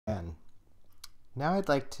And now I'd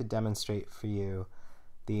like to demonstrate for you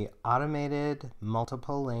the automated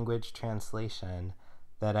multiple language translation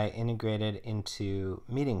that I integrated into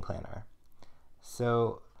Meeting Planner.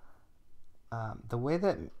 So the way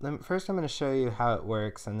that, first I'm going to show you how it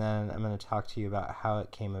works, and then I'm going to talk to you about how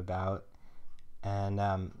it came about.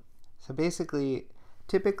 And so basically,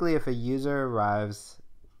 typically if a user arrives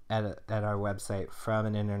at our website from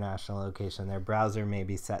an international location, their browser may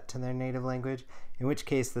be set to their native language, in which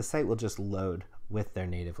case the site will just load with their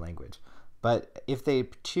native language. But if they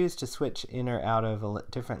choose to switch in or out of a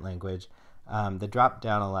different language, the drop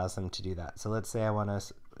down allows them to do that. So let's say I want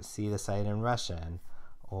to see the site in Russian,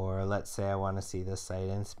 or let's say I want to see the site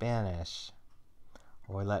in Spanish,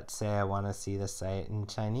 or let's say I want to see the site in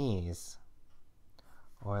Chinese,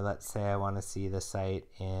 or let's say I want to see the site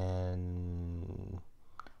in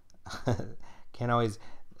can't always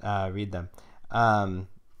read them.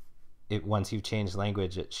 Once you've changed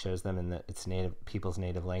language, it shows them in its people's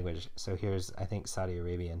native language. So here's, I think, Saudi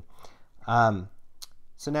Arabian. So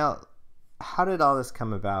now, how did all this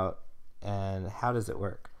come about, and how does it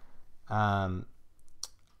work?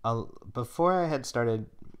 Before I had started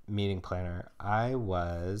Meeting Planner, I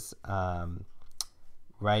was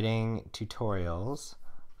writing tutorials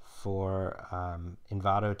for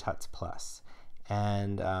Envato Tuts Plus.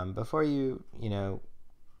 And before you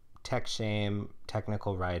tech shame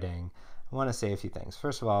technical writing, I want to say a few things.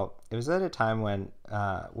 First of all, it was at a time when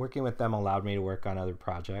working with them allowed me to work on other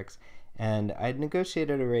projects, and I'd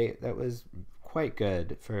negotiated a rate that was quite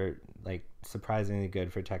good for, like, surprisingly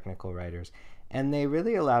good for technical writers. And they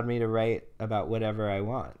really allowed me to write about whatever I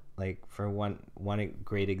want. Like, for one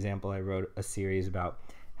great example, I wrote a series about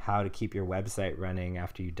how to keep your website running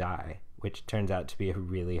after you die, which turns out to be a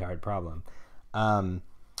really hard problem.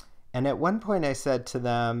 And at one point I said to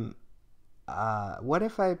them, what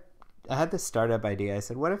if I had this startup idea. I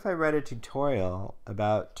said, what if I write a tutorial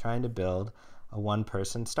about trying to build a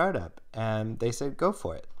one-person startup? And they said, go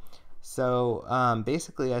for it. So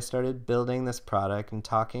basically I started building this product and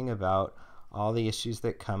talking about all the issues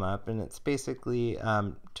that come up, and it's basically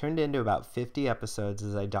turned into about 50 episodes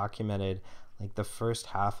as I documented like the first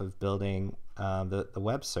half of building the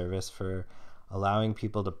web service for allowing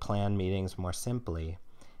people to plan meetings more simply.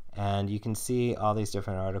 And you can see all these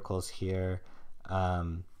different articles here,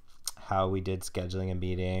 how we did scheduling a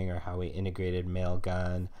meeting or how we integrated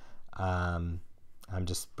Mailgun. I'm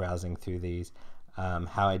just browsing through these.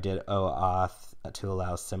 How I did OAuth to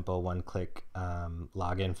allow simple one-click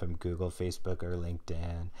login from Google, Facebook, or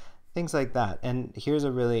LinkedIn, things like that. And here's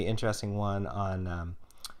a really interesting one on,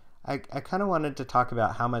 I kind of wanted to talk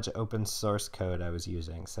about how much open source code I was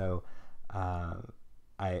using. So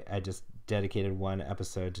I just dedicated one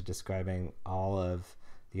episode to describing all of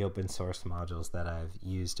the open source modules that I've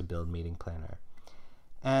used to build Meeting Planner.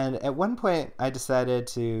 And at one point, I decided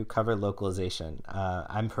to cover localization.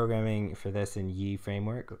 I'm programming for this in Yii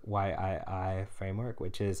Framework, Yii Framework,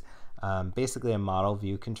 which is basically a model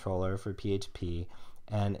view controller for PHP,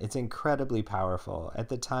 and it's incredibly powerful. At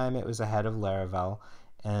the time, it was ahead of Laravel,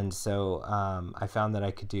 and so I found that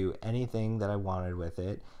I could do anything that I wanted with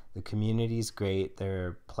it. The community's great. There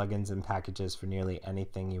are plugins and packages for nearly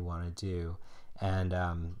anything you want to do, and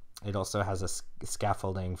it also has a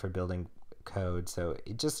scaffolding for building code. So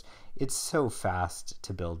it's so fast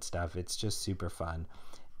to build stuff. It's just super fun.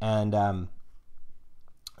 And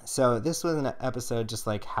so this was an episode just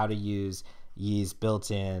like how to use Yii's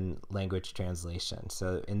built-in language translation.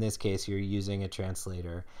 So in this case, you're using a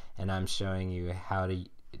translator, and I'm showing you how to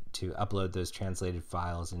upload those translated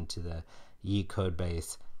files into the Yii code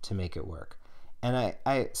base to make it work. And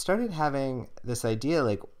I started having this idea,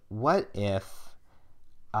 like, what if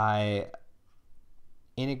I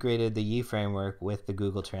integrated the Yii framework with the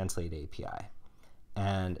Google Translate API?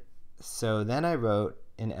 And so then I wrote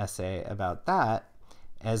an essay about that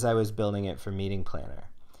as I was building it for Meeting Planner.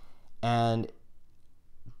 And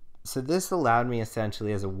so this allowed me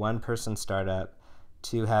essentially as a one-person startup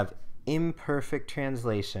to have imperfect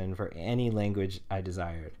translation for any language I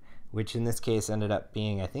desired, which in this case ended up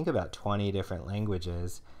being, I think, about 20 different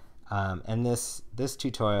languages. And this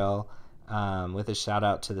tutorial, with a shout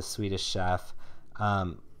out to the Swedish chef,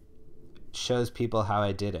 shows people how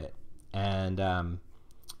I did it. And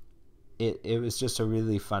it was just a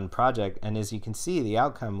really fun project. And as you can see, the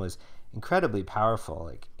outcome was incredibly powerful.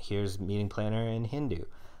 Like, here's Meeting Planner in Hindi.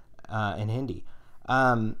 I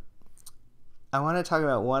want to talk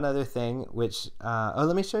about one other thing, which,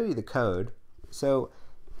 let me show you the code. So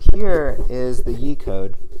here is the Yii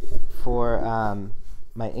code for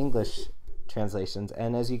my English translations.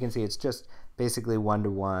 And as you can see, it's just basically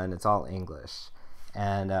one-to-one. It's all English.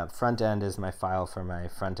 and front end is my file for my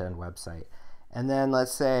front end website. And then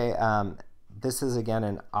let's say this is again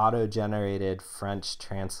an auto-generated French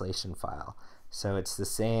translation file. So it's the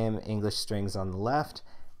same English strings on the left,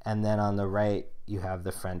 and then on the right you have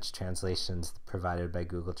the French translations provided by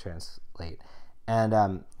Google Translate.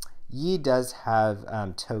 And Yii does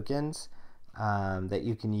have tokens that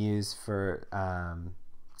you can use for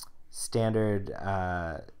standard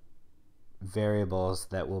variables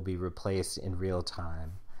that will be replaced in real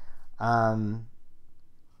time.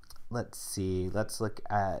 Let's see, let's look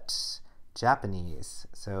at Japanese.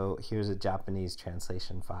 So here's a Japanese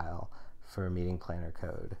translation file for meeting planner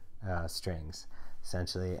code, strings,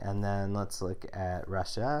 essentially. And then let's look at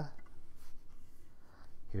Russia.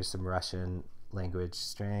 Here's some Russian language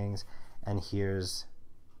strings, and here's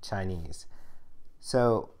Chinese.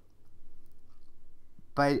 So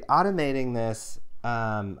by automating this,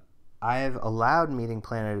 I've allowed Meeting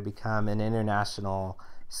Planner to become an international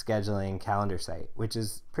scheduling calendar site, which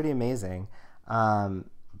is pretty amazing.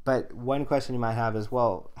 But one question you might have is,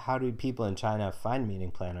 well, how do people in China find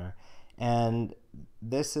Meeting Planner? And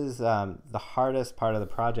this is the hardest part of the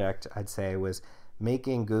project, I'd say, was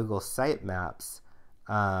making Google sitemaps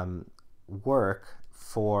work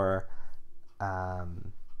for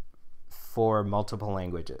multiple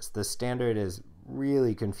languages. The standard is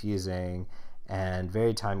really confusing and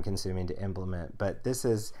very time consuming to implement, but this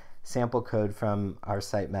is sample code from our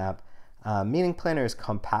sitemap. Meeting Planner is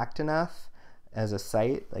compact enough as a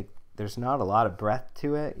site, like there's not a lot of breadth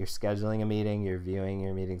to it. You're scheduling a meeting, you're viewing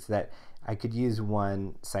your meetings, that I could use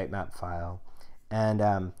one sitemap file.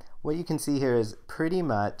 And what you can see here is pretty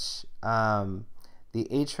much the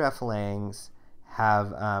hreflangs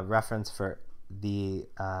have reference for the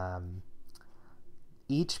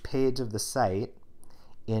each page of the site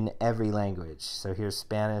in every language. So here's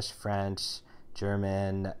Spanish, French,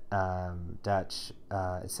 German, Dutch,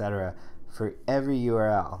 etc. for every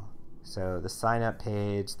URL. So the sign up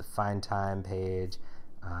page, the find time page,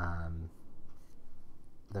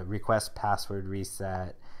 the request password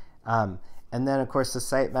reset. And then of course the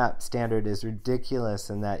sitemap standard is ridiculous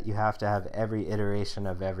in that you have to have every iteration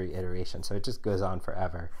of every iteration. So it just goes on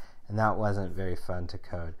forever. And that wasn't very fun to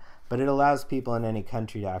code. But it allows people in any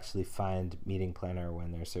country to actually find Meeting Planner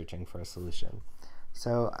when they're searching for a solution.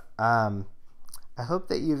 So I hope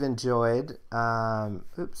that you've enjoyed.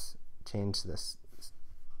 Oops, change this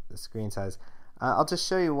the screen size. I'll just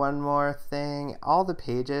show you one more thing. All the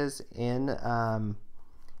pages in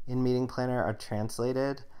Meeting Planner are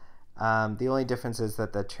translated. The only difference is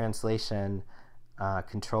that the translation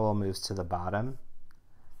control moves to the bottom.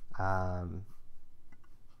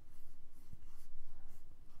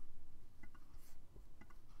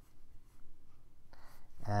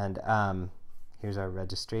 And here's our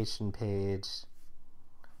registration page.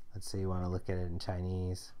 Let's say you want to look at it in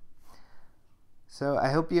Chinese. So I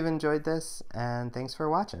hope you've enjoyed this, and thanks for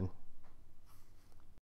watching.